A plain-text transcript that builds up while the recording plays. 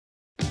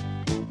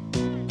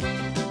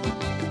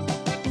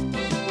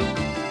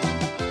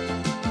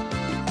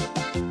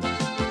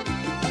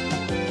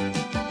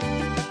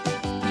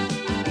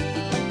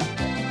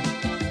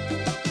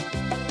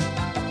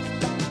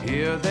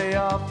Here they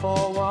are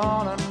for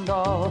one and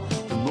all.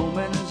 The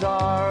Moomins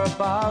are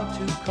about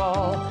to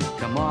call.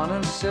 Come on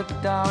and sit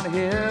down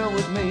here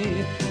with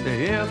me. They're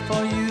here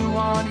for you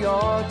on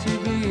your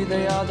TV.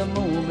 They are the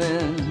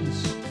Moomins.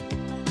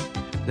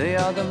 They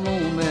are the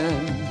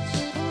Moomins.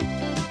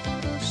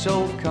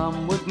 So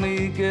come with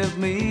me, give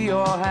me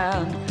your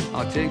hand.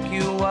 I'll take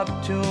you up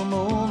to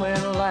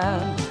Moomin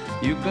land.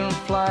 You can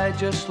fly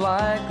just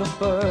like a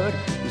bird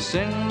and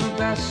sing the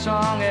best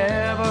song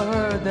ever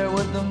heard. They're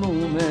with the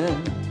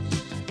Moomins.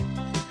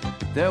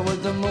 They're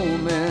with the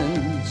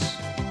Moomins.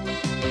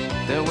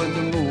 They're with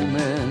the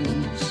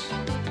Moomins.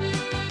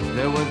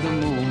 They're with the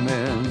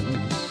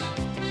Moomins.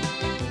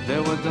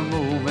 They're with the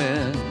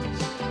Moomins.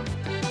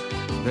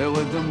 They're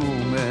with the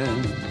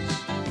Moomins.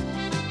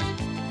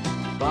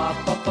 Ba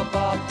ba ba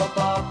ba ba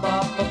ba ba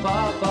ba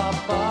ba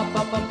ba ba ba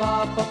ba ba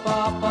ba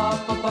ba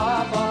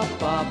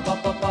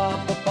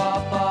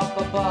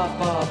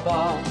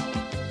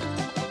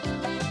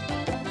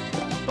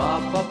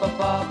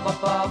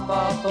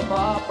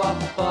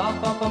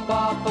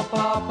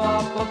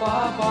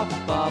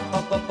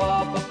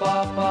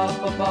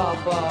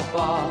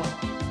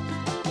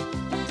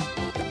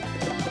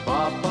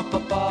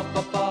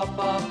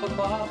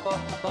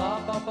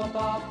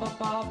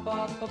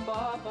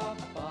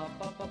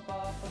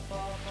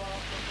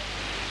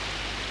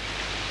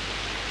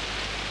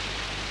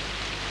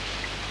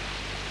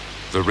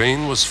The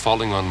rain was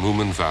falling on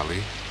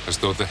Moominvalley as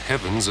though the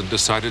heavens had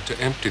decided to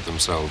empty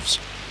themselves.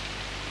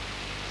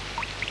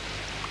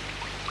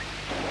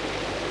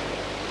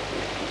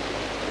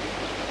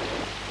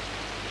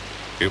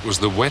 It was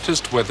the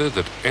wettest weather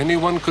that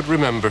anyone could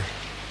remember.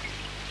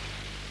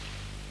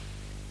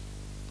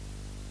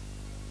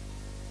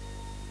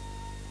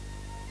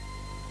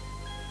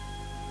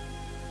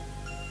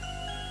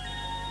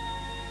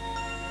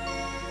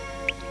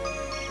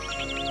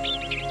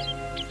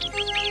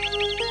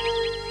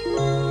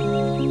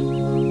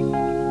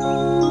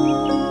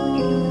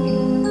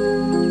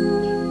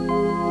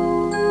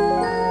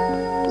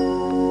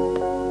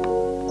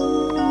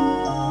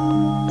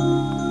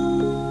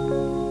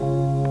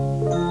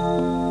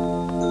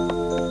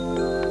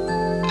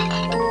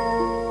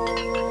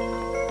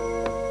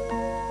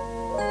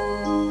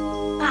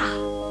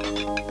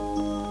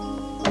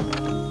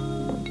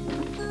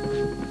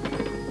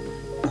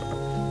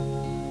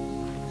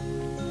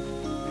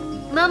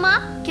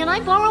 Mama, can I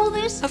borrow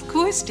this? Of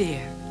course,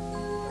 dear.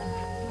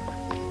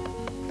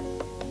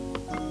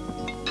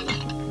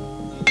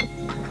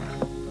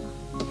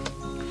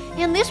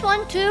 And this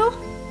one, too?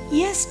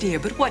 Yes, dear,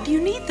 but what do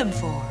you need them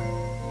for?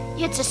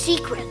 It's a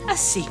secret. A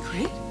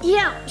secret?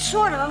 Yeah,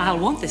 sort of. I'll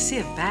want the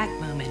sieve back,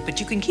 Moomin, but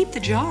you can keep the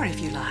jar if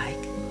you like.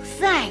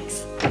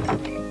 Thanks.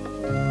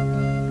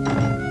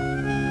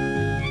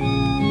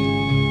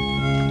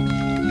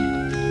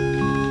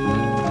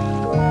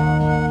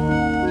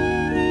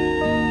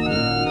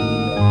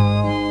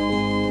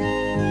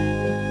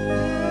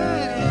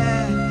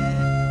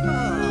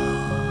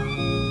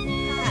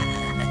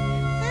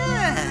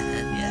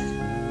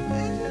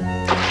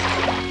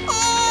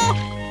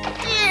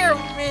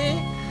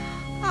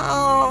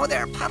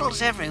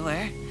 Puddles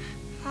everywhere.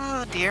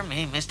 Oh, dear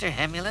me, Mr.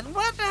 Hemulin,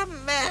 what a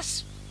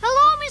mess.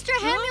 Hello, Mr.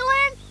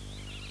 Hemulin.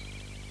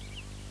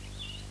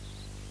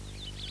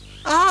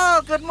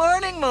 Oh, good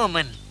morning,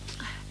 Moomin.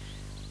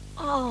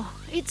 Oh,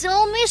 it's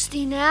all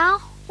misty now.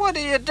 What are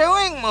you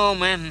doing,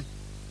 Moomin?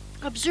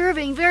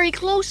 Observing very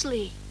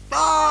closely.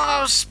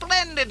 Oh,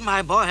 splendid,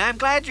 my boy. I'm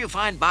glad you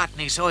find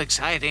botany so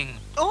exciting.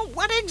 Oh,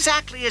 what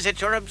exactly is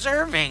it you're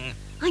observing?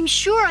 I'm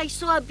sure I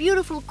saw a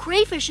beautiful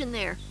crayfish in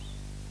there.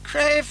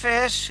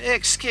 Crayfish?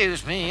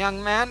 Excuse me,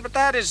 young man, but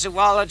that is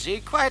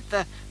zoology, quite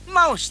the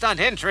most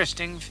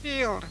uninteresting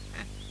field.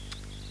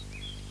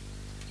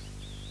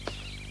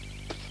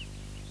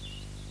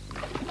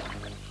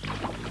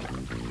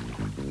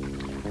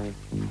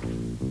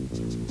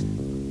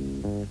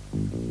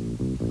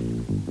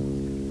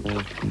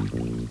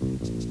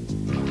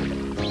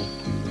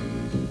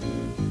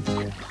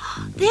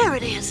 There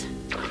it is.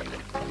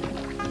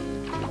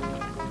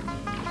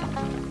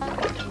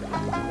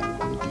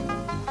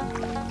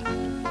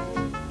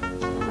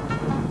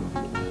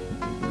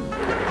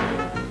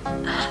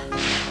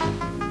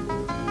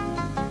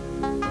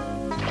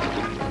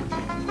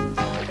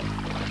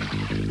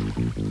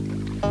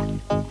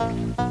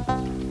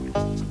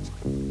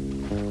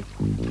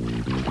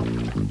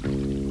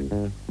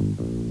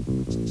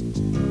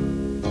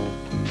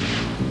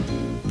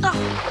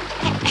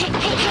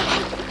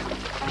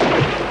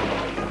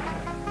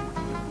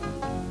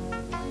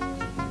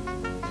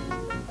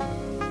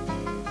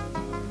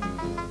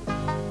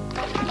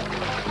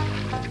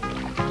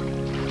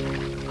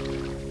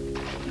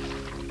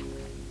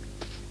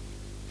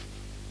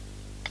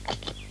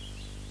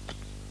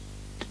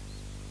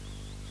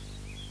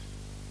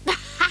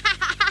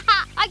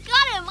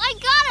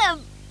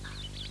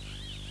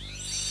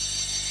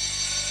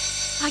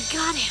 I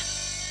got him.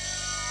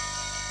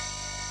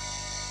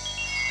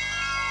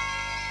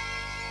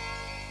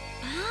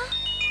 Huh?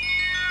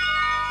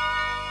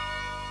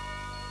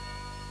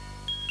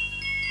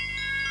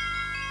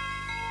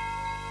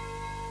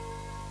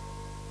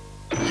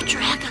 A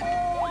dragon.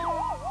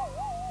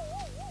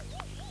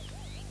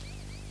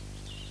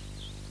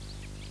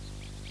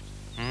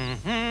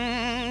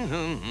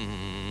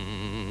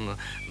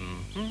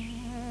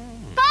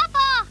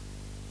 Papa!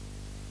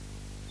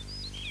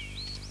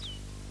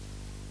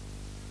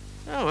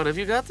 Oh, what have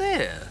you got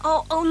there?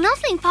 Oh,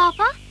 nothing,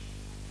 Papa.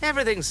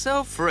 Everything's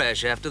so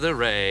fresh after the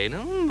rain,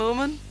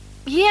 Moomin?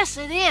 Yes,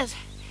 it is.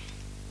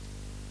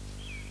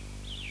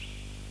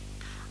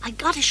 I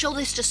got to show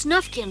this to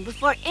Snufkin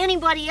before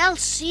anybody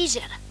else sees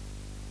it.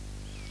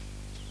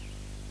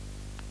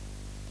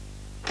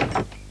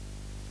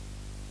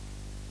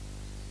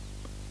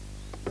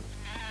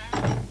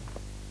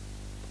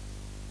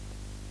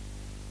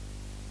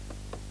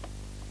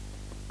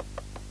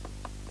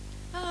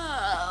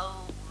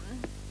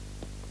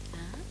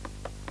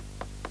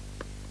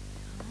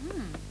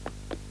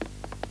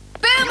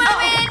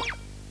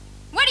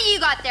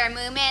 There,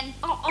 Moomin.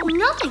 Oh,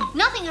 nothing.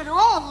 Nothing at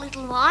all,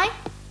 little Mai.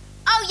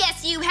 Oh,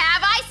 yes, you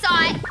have. I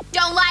saw it.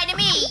 Don't lie to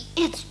me.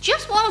 It's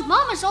just one of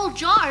Mama's old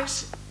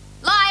jars.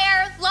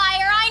 Liar,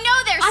 liar. I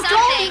know there's I something.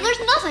 told you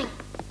there's nothing.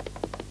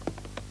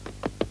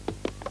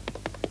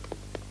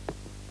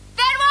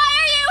 Then why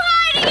are you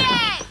hiding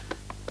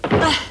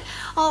it?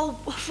 Oh,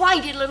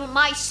 why did little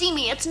Mai see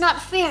me? It's not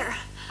fair.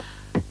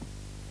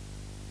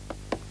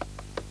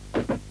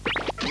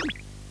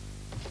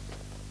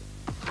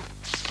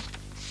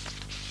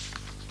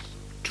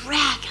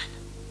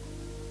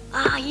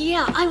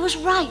 Yeah, I was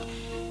right.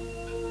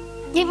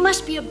 It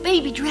must be a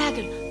baby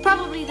dragon,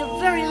 probably the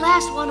very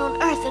last one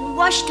on Earth and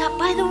washed up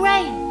by the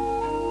rain.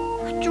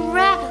 A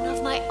dragon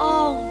of my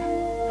own.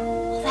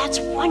 Oh, that's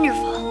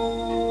wonderful.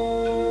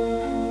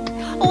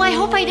 Oh, I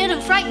hope I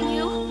didn't frighten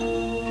you.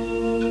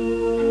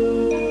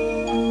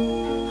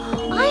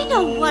 I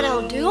know what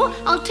I'll do.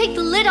 I'll take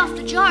the lid off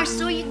the jar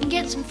so you can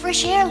get some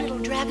fresh air, little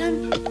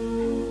dragon.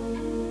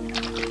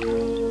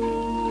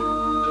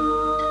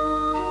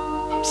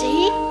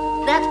 See?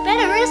 That's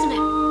better, isn't it?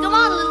 Come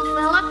on, little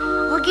fella.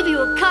 I'll give you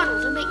a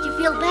cuddle to make you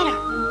feel better.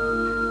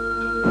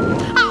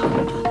 Ow!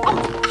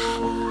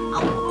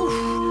 Oh,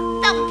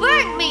 that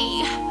burned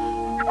me.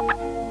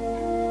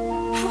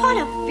 What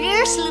a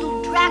fierce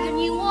little dragon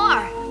you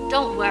are.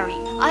 Don't worry.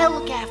 I'll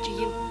look after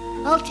you.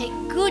 I'll take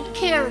good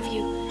care of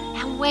you.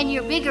 And when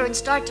you're bigger and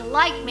start to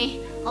like me,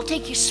 I'll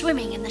take you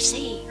swimming in the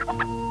sea.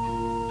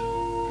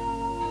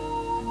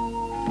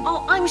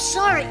 Oh, I'm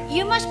sorry.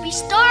 You must be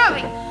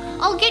starving.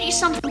 I'll get you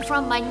something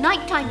from my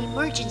nighttime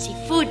emergency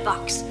food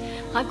box.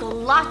 I've got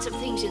lots of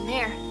things in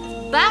there.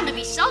 Bound to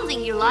be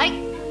something you like.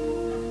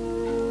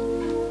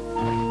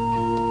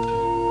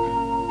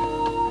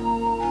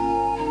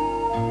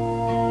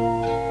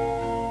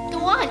 Go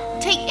on,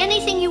 take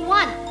anything you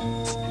want.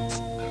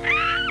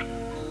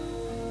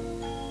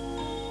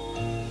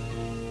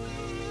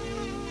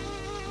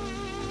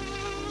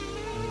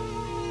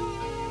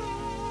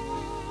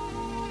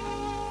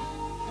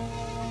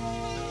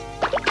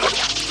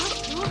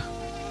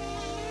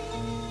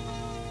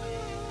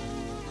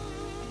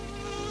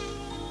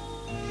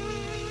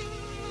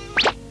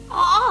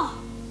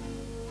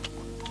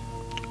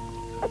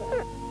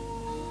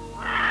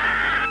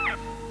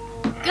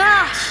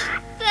 Gosh,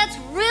 that's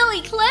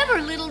really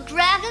clever, little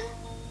dragon.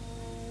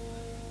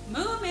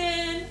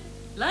 Moomin,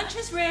 lunch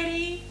is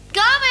ready.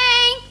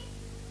 Coming!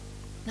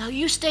 Now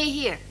you stay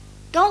here.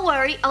 Don't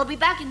worry, I'll be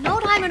back in no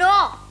time at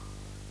all.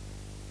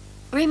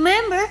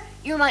 Remember,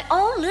 you're my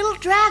own little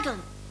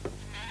dragon.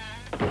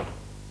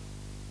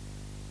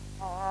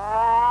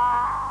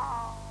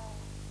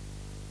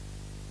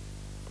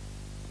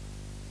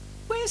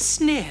 Where's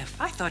Sniff?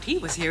 I thought he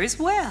was here as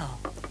well.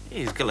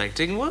 He's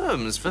collecting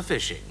worms for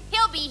fishing.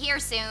 He'll be here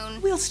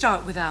soon. We'll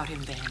start without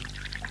him then.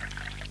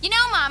 You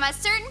know, Mama,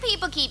 certain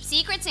people keep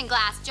secrets in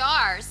glass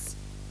jars.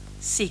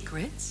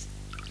 Secrets?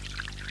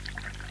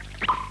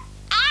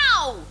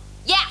 Ow!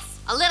 Yes,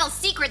 a little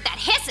secret that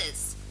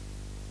hisses.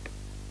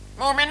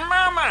 Moomin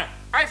Mama,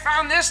 I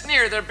found this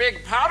near the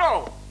big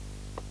puddle.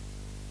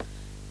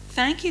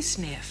 Thank you,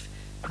 Sniff.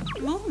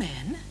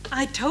 Moomin,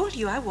 I told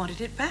you I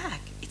wanted it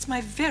back. It's my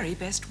very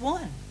best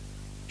one.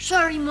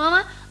 Sorry,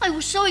 Mama. I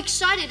was so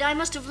excited I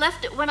must have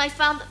left it when I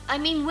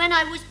when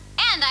I was...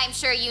 And I'm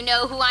sure you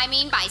know who I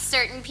mean by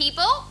certain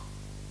people.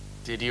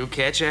 Did you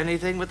catch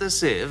anything with the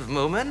sieve,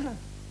 Moomin?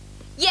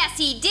 Yes,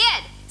 he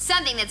did.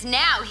 Something that's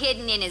now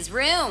hidden in his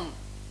room.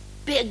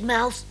 Big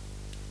mouth.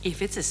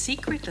 If it's a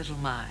secret, little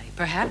Mai,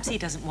 perhaps he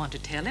doesn't want to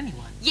tell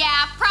anyone.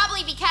 Yeah,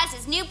 probably because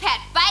his new pet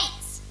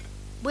bites.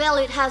 Well,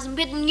 it hasn't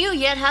bitten you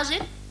yet, has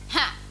it?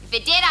 Huh. If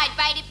it did, I'd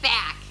bite it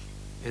back.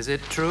 Is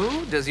it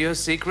true? Does your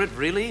secret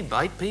really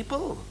bite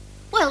people?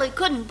 Well, it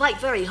couldn't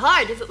bite very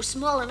hard if it was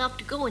small enough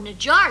to go in a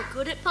jar,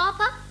 could it,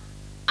 Papa?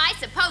 I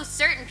suppose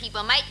certain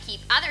people might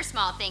keep other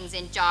small things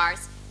in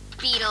jars.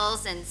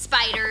 Beetles and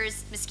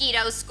spiders,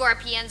 mosquitoes,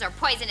 scorpions, or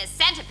poisonous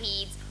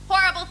centipedes.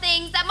 Horrible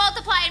things that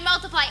multiply and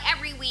multiply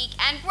every week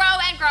and grow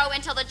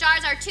until the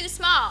jars are too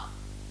small.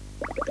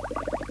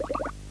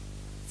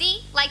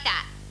 See? Like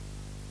that.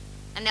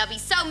 And there'll be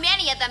so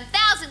many of them,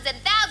 thousands and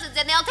thousands,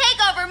 and they'll take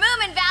over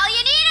Moominvalley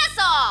and eat us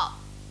all!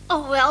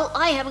 Oh, well,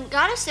 I haven't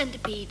got a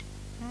centipede.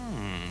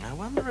 I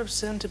wonder if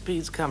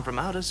centipedes come from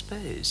outer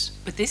space.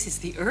 But this is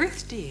the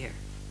Earth, dear.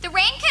 The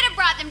rain could have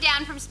brought them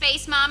down from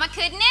space, Mama,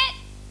 couldn't it?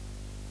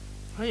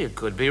 Well, you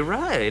could be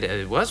right.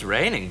 It was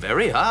raining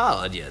very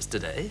hard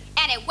yesterday.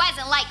 And it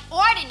wasn't like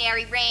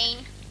ordinary rain.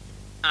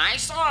 I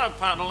saw a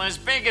puddle as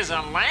big as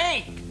a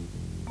lake.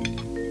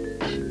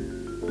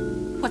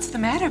 What's the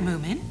matter,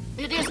 Moomin?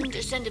 It isn't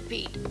a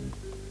centipede.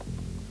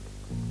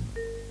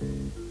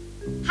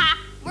 Ha!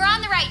 We're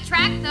on the right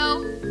track, though.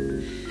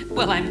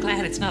 Well, I'm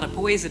glad it's not a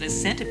poisonous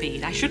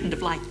centipede. I shouldn't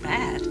have liked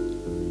that.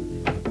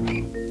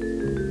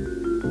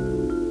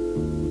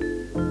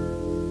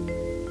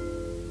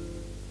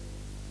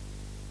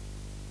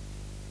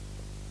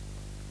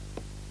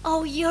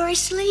 Oh, you're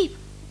asleep.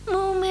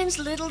 Moomin's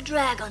little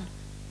dragon.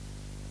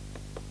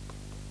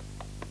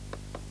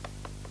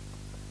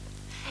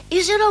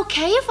 Is it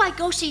okay if I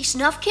go see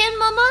Snufkin,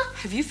 Mama?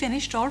 Have you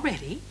finished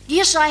already?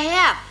 Yes, I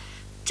have.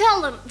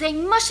 Tell them they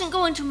mustn't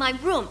go into my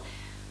room,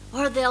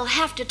 or they'll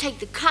have to take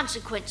the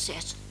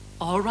consequences.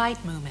 All right,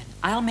 Moomin.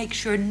 I'll make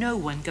sure no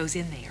one goes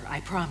in there,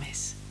 I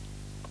promise.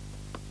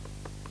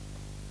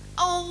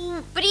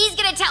 Oh, but he's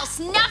gonna tell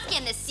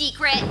Snufkin the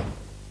secret.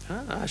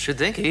 I should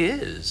think he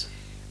is.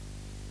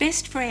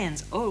 Best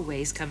friends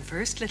always come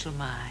first, little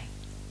My.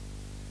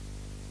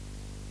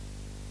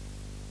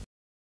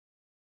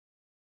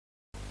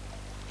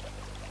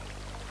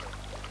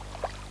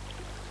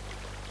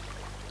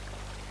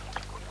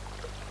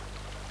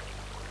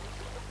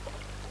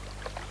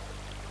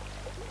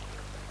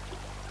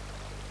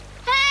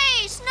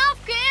 Hey,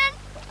 Snufkin!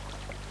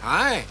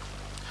 Hi.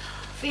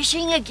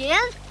 Fishing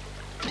again?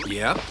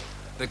 Yep.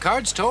 The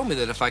cards told me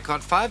that if I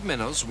caught 5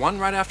 minnows, one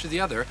right after the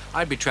other,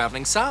 I'd be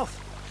traveling south.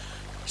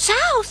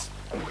 South?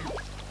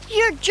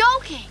 You're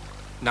joking.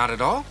 Not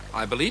at all.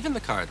 I believe in the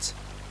cards.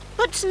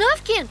 But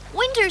Snufkin,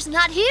 winter's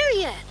not here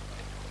yet.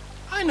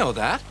 I know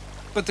that.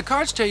 But the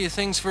cards tell you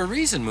things for a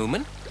reason,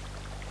 Moomin.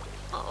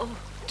 Oh,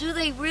 do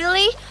they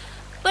really?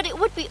 But it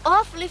would be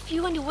awful if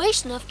you went away,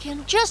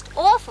 Snufkin. Just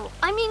awful.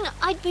 I mean,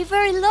 I'd be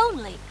very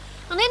lonely.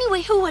 And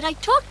anyway, who would I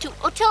talk to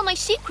or tell my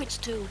secrets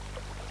to?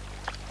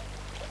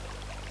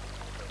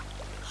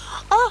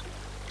 Oh,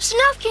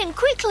 Snufkin,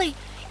 quickly!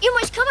 You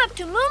must come up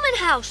to Moomin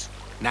House.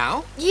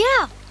 Now?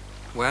 Yeah.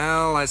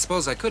 Well, I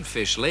suppose I could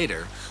fish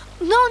later.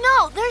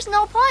 No, there's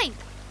no point.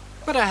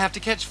 But I have to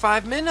catch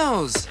 5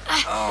 minnows.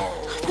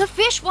 The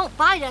fish won't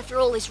bite after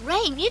all this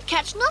rain. You'd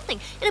catch nothing.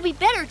 It'll be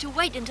better to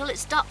wait until it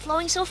stopped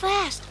flowing so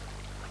fast.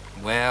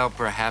 Well,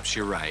 perhaps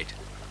you're right.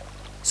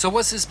 So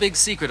what's this big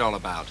secret all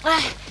about?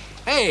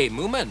 Hey,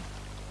 Moomin.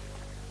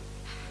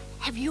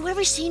 Have you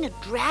ever seen a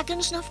dragon,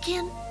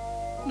 Snufkin?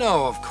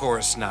 No, of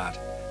course not.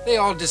 They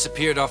all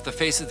disappeared off the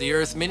face of the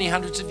earth many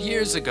hundreds of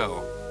years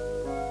ago.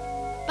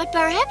 But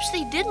perhaps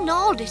they didn't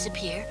all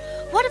disappear.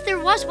 What if there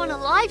was one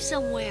alive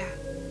somewhere?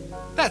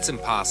 That's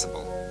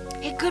impossible.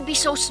 It could be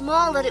so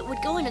small that it would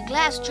go in a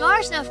glass jar,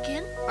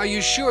 Snufkin. Are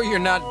you sure you're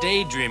not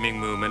daydreaming,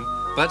 Moomin?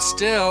 But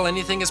still,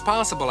 anything is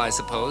possible, I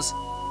suppose.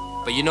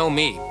 But you know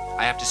me.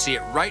 I have to see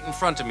it right in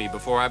front of me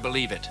before I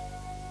believe it.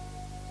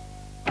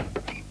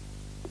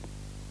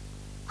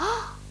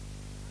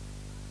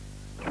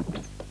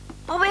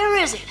 Oh, where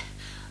is it?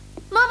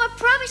 Mama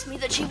promised me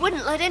that she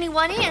wouldn't let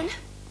anyone in.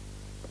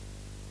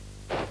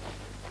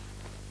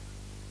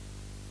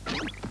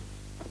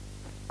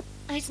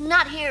 It's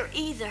not here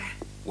either.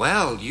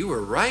 Well, you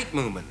were right,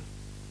 Moomin.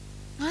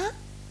 Huh?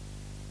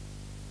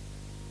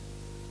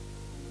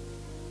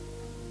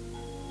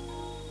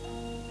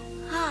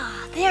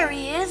 Ah, there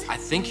he is. I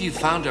think you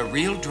found a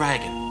real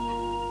dragon.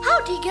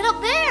 How'd he get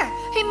up there?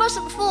 He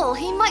mustn't fall.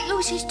 He might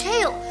lose his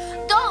tail.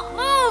 Don't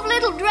move,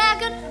 little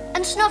dragon.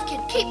 And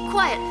Snufkin, keep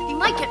quiet. He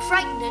might get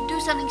frightened and do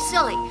something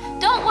silly.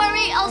 Don't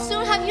worry, I'll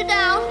soon have you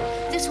down.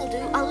 This will do.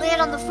 I'll lay it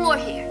on the floor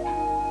here.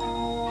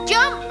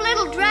 Jump,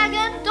 little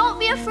dragon. Don't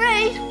be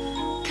afraid.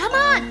 Come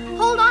on,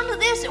 hold on to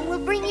this and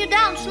we'll bring you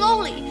down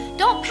slowly.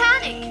 Don't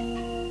panic.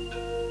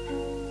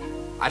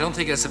 I don't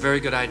think that's a very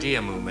good idea,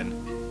 Moomin.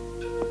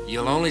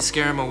 You'll only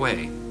scare him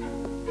away.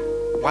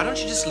 Why don't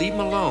you just leave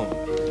him alone?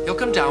 He'll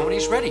come down when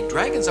he's ready.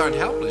 Dragons aren't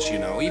helpless, you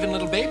know, even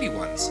little baby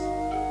ones.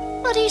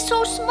 But he's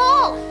so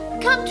small.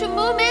 Come to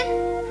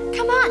Moomin.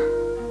 Come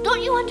on.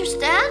 Don't you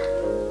understand?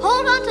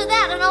 Hold on to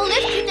that and I'll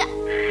lift you down.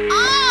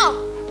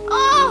 Oh!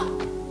 Oh!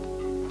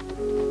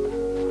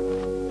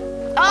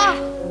 Oh!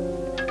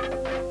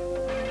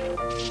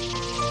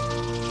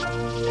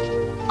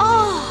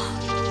 Oh!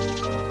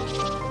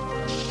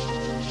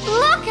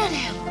 Look at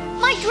him!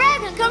 My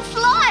dragon can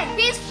fly!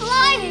 He's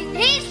flying!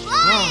 He's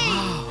flying!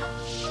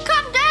 Oh.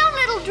 Come down,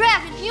 little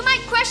dragon! You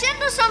might crash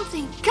into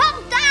something!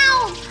 Come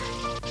down!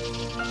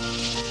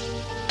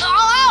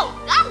 Oh!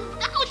 Oh!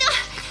 Oh! No.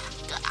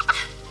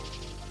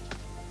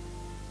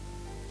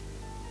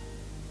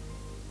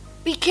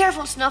 Be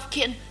careful,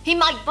 Snufkin. He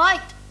might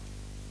bite.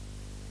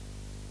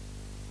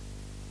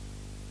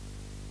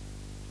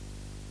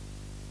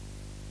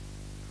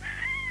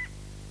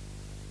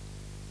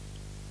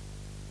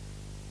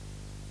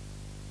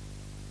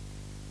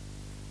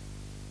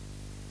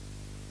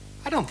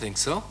 I don't think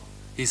so.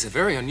 He's a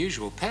very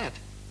unusual pet.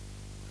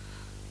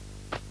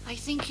 I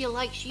think he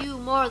likes you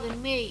more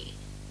than me.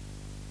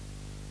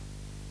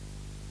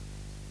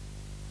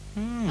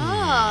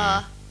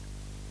 Ah.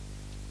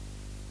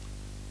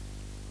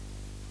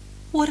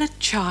 What a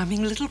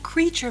charming little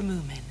creature,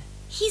 Moomin.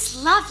 He's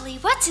lovely.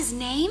 What's his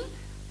name?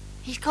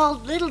 He's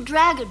called Little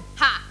Dragon.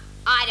 Ha!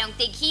 I don't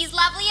think he's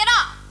lovely at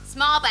all.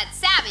 Small but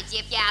savage,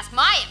 if you ask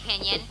my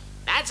opinion.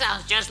 That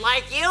sounds just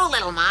like you,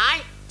 little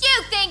My.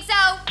 You think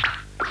so?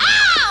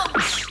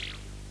 Ouch!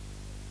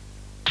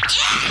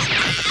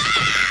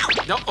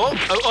 No, oh.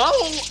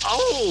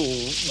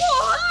 Oh!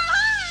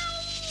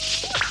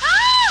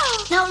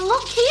 Now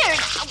look here.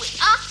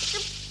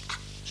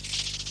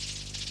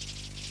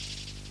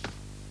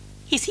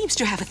 He seems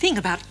to have a thing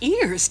about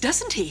ears,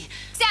 doesn't he?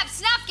 Except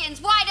Snufkin's,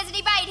 why doesn't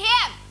he bite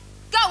him?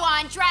 Go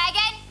on,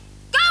 Dragon.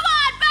 Go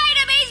on, bite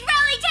him. He's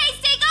really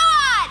tasty. Go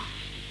on.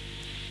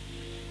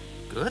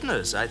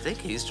 Goodness, I think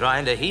he's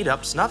trying to heat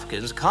up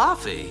Snufkin's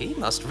coffee. He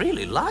must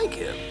really like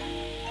him.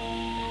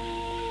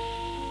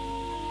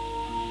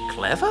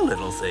 Clever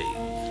little thing.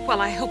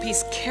 Well, I hope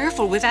he's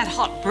careful with that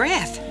hot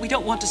breath. We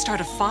don't want to start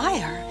a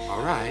fire.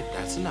 All right,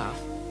 that's enough.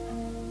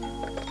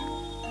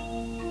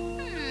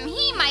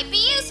 He might be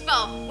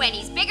useful. When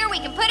he's bigger, we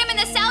can put him in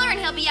the cellar and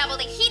he'll be able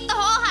to heat the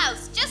whole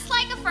house, just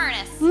like a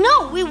furnace.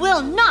 No, we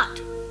will not.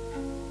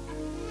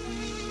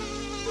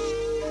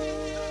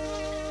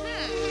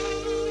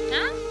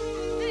 Huh?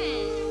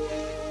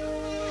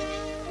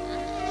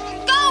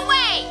 Go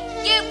away!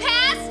 You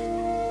pest!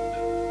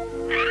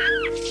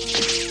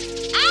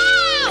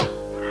 Ow!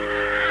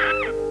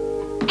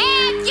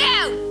 And you!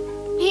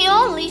 He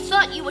only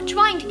thought you were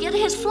trying to get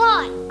his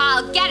fly.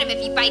 I'll get him if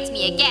he bites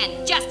me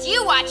again. Just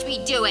you watch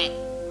me do it.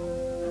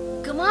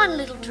 Come on,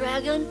 Little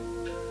Dragon.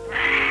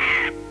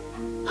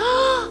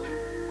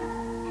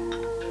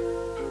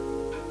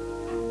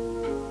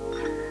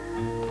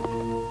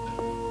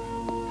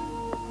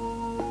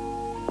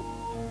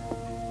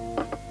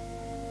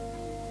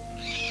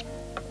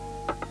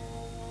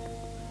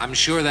 I'm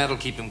sure that'll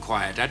keep him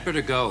quiet. I'd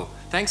better go.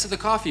 Thanks for the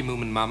coffee,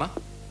 Moomin Mama.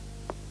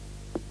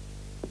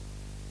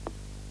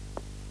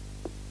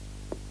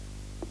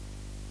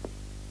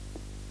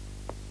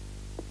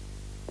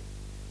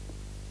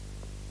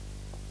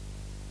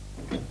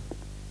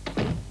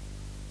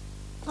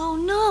 Oh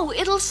no,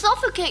 it'll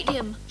suffocate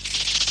him.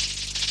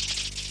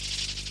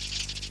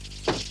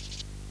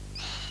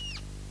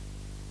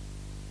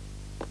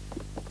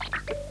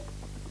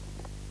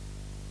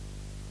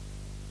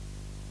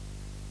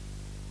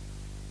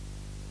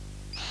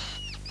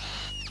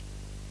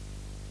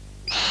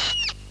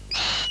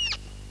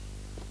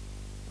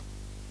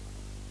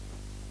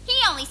 He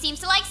only seems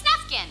to like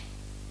Snufkin.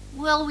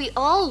 Well, we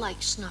all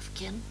like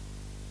Snufkin.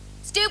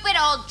 Stupid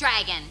old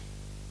dragon.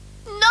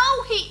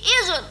 No, he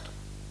isn't.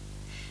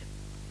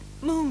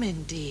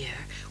 Moomin, dear,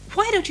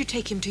 why don't you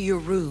take him to your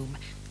room?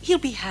 He'll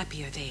be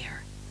happier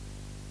there.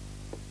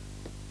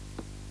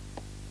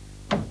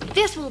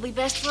 This will be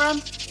best for him.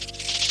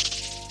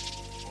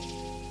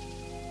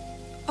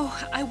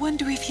 Oh, I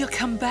wonder if he'll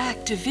come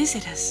back to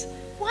visit us.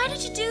 Why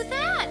did you do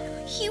that?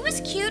 He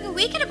was cute and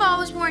we could have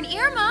always worn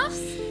earmuffs.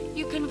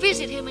 You can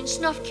visit him in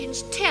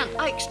Snufkin's tent.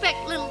 I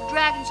expect Little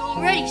Dragon's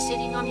already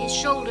sitting on his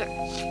shoulder.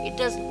 It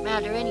doesn't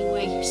matter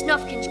anyway.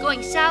 Snufkin's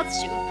going south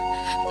soon.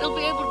 They'll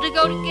be able to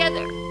go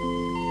together.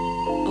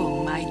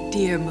 Oh, my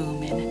dear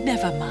Moomin,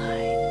 never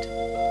mind.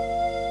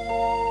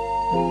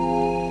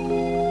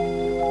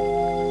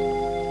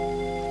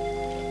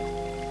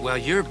 Well,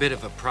 you're a bit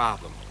of a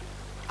problem.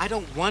 I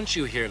don't want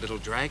you here, little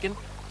dragon.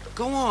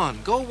 Go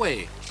on, go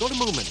away. Go to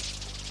Moomin.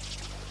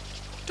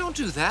 Don't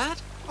do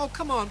that. Oh,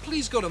 come on,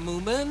 please go to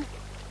Moomin.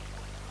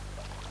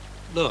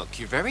 Look,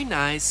 you're very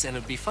nice, and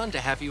it'd be fun to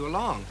have you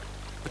along.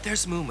 But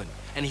there's Moomin,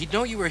 and he'd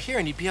know you were here,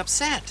 and he'd be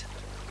upset.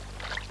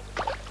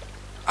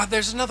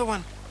 There's another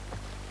one.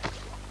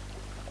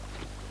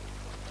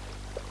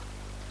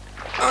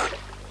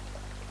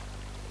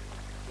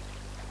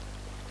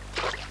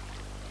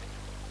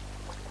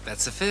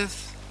 That's the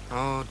fifth.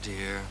 Oh,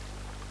 dear.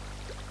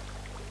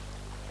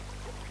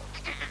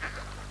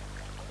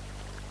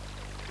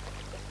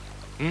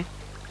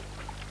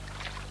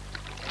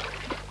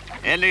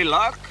 Any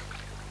luck?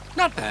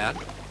 Not bad.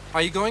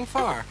 Are you going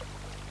far?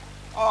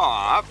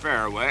 Oh, a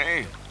fair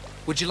way.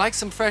 Would you like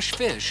some fresh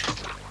fish?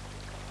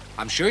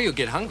 I'm sure you'll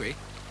get hungry.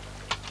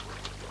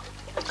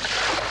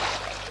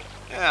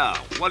 Yeah,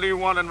 what do you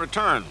want in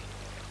return?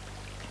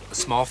 A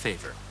small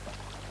favor.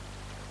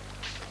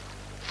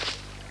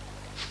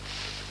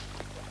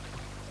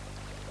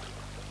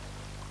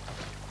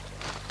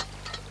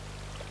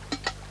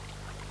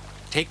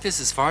 Take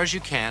this as far as you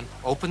can,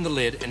 open the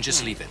lid, and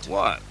just leave it.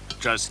 What?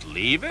 Just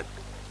leave it?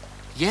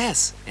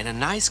 Yes, in a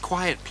nice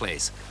quiet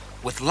place,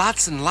 with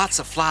lots and lots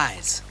of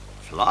flies.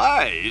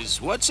 Flies?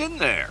 What's in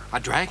there? A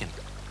dragon.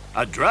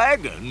 A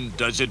dragon?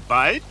 Does it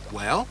bite?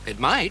 Well, it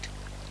might.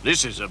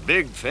 This is a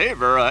big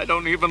favor. I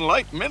don't even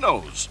like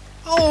minnows.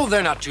 Oh,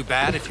 they're not too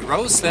bad if you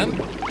roast them.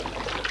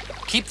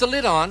 Keep the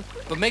lid on,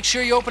 But make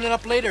sure you open it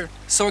up later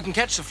so it can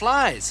catch the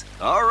flies.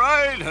 All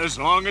right, as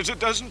long as it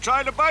doesn't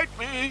try to bite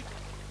me.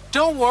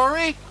 Don't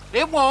worry,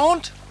 it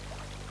won't.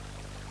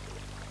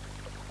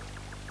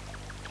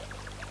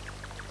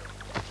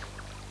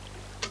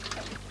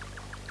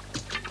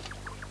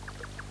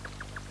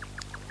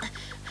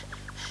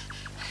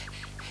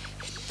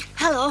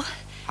 Hello.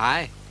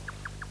 Hi.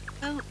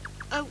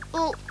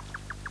 Well,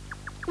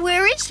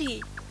 where is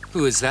he?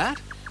 Who is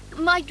that?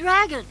 My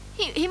dragon.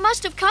 He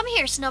must have come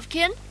here,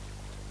 Snufkin.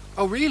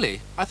 Oh,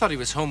 really? I thought he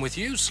was home with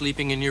you,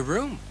 sleeping in your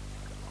room.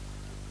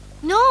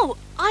 No,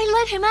 I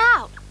let him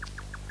out.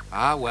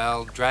 Ah,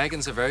 well,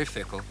 dragons are very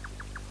fickle.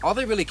 All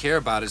they really care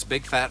about is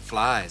big fat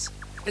flies.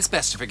 It's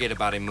best to forget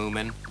about him,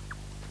 Moomin.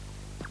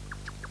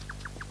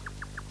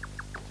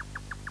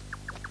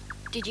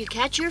 Did you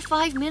catch your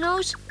 5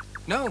 minnows?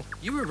 No,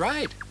 you were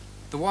right.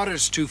 The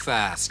water's too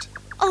fast.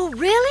 Oh,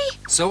 really?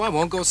 So I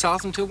won't go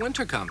south until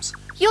winter comes.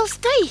 You'll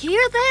stay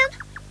here then?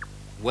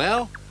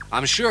 Well,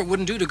 I'm sure it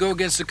wouldn't do to go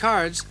against the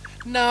cards.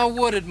 Now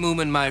would it,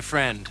 Moomin, my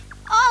friend?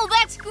 Oh,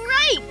 that's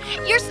great!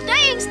 You're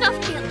staying,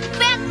 Snufkin!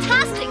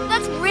 Fantastic!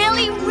 That's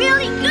really,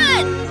 really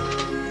good!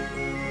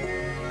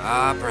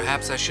 Ah,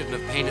 perhaps I shouldn't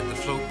have painted the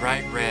float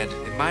bright red.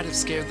 It might have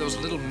scared those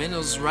little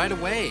minnows right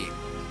away.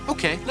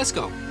 Okay, let's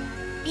go.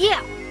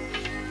 Yeah.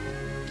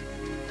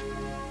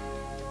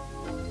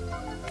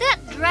 That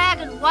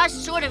dragon was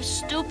sort of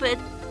stupid.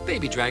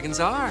 Baby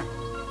dragons are.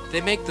 They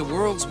make the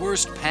world's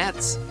worst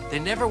pets. They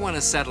never want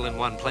to settle in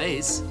one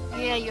place.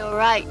 Yeah, you're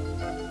right.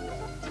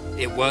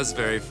 It was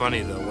very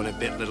funny, though, when it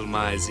bit little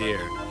Mai's ear.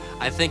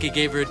 I think it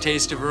gave her a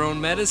taste of her own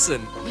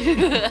medicine.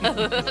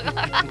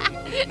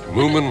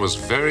 Moomin was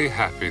very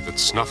happy that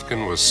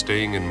Snufkin was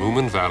staying in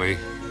Moominvalley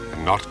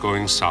and not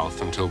going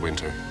south until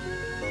winter.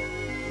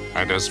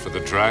 And as for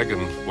the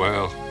dragon,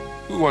 well,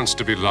 who wants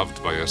to be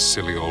loved by a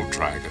silly old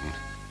dragon?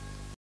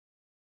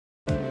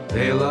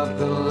 They love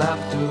the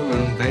laughter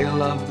and they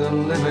love the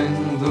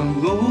living, the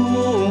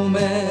Moomins.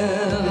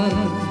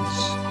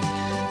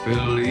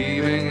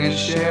 Believing and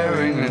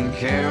sharing and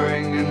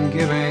caring and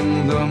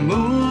giving, the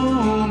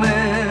Moomins.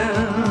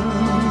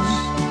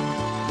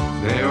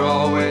 They're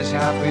always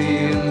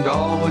happy and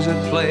always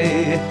at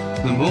play.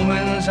 The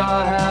Moomins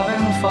are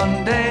having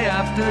fun day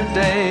after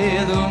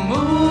day. The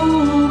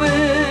Moomins,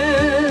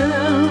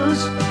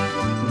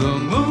 the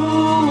Moomins.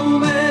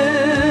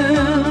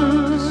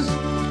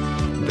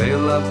 They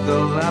love the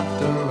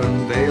laughter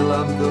and they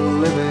love the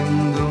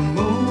living, the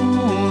Moomins.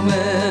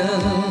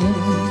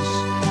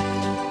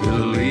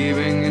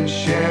 Believing and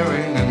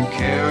sharing and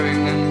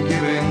caring and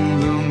giving,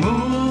 the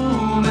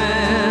Moomins.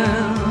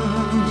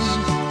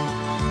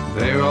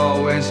 They're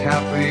always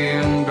happy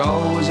and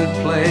always at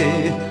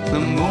play. The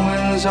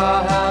Moomins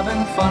are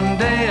having fun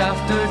day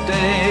after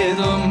day.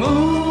 The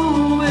Moomins.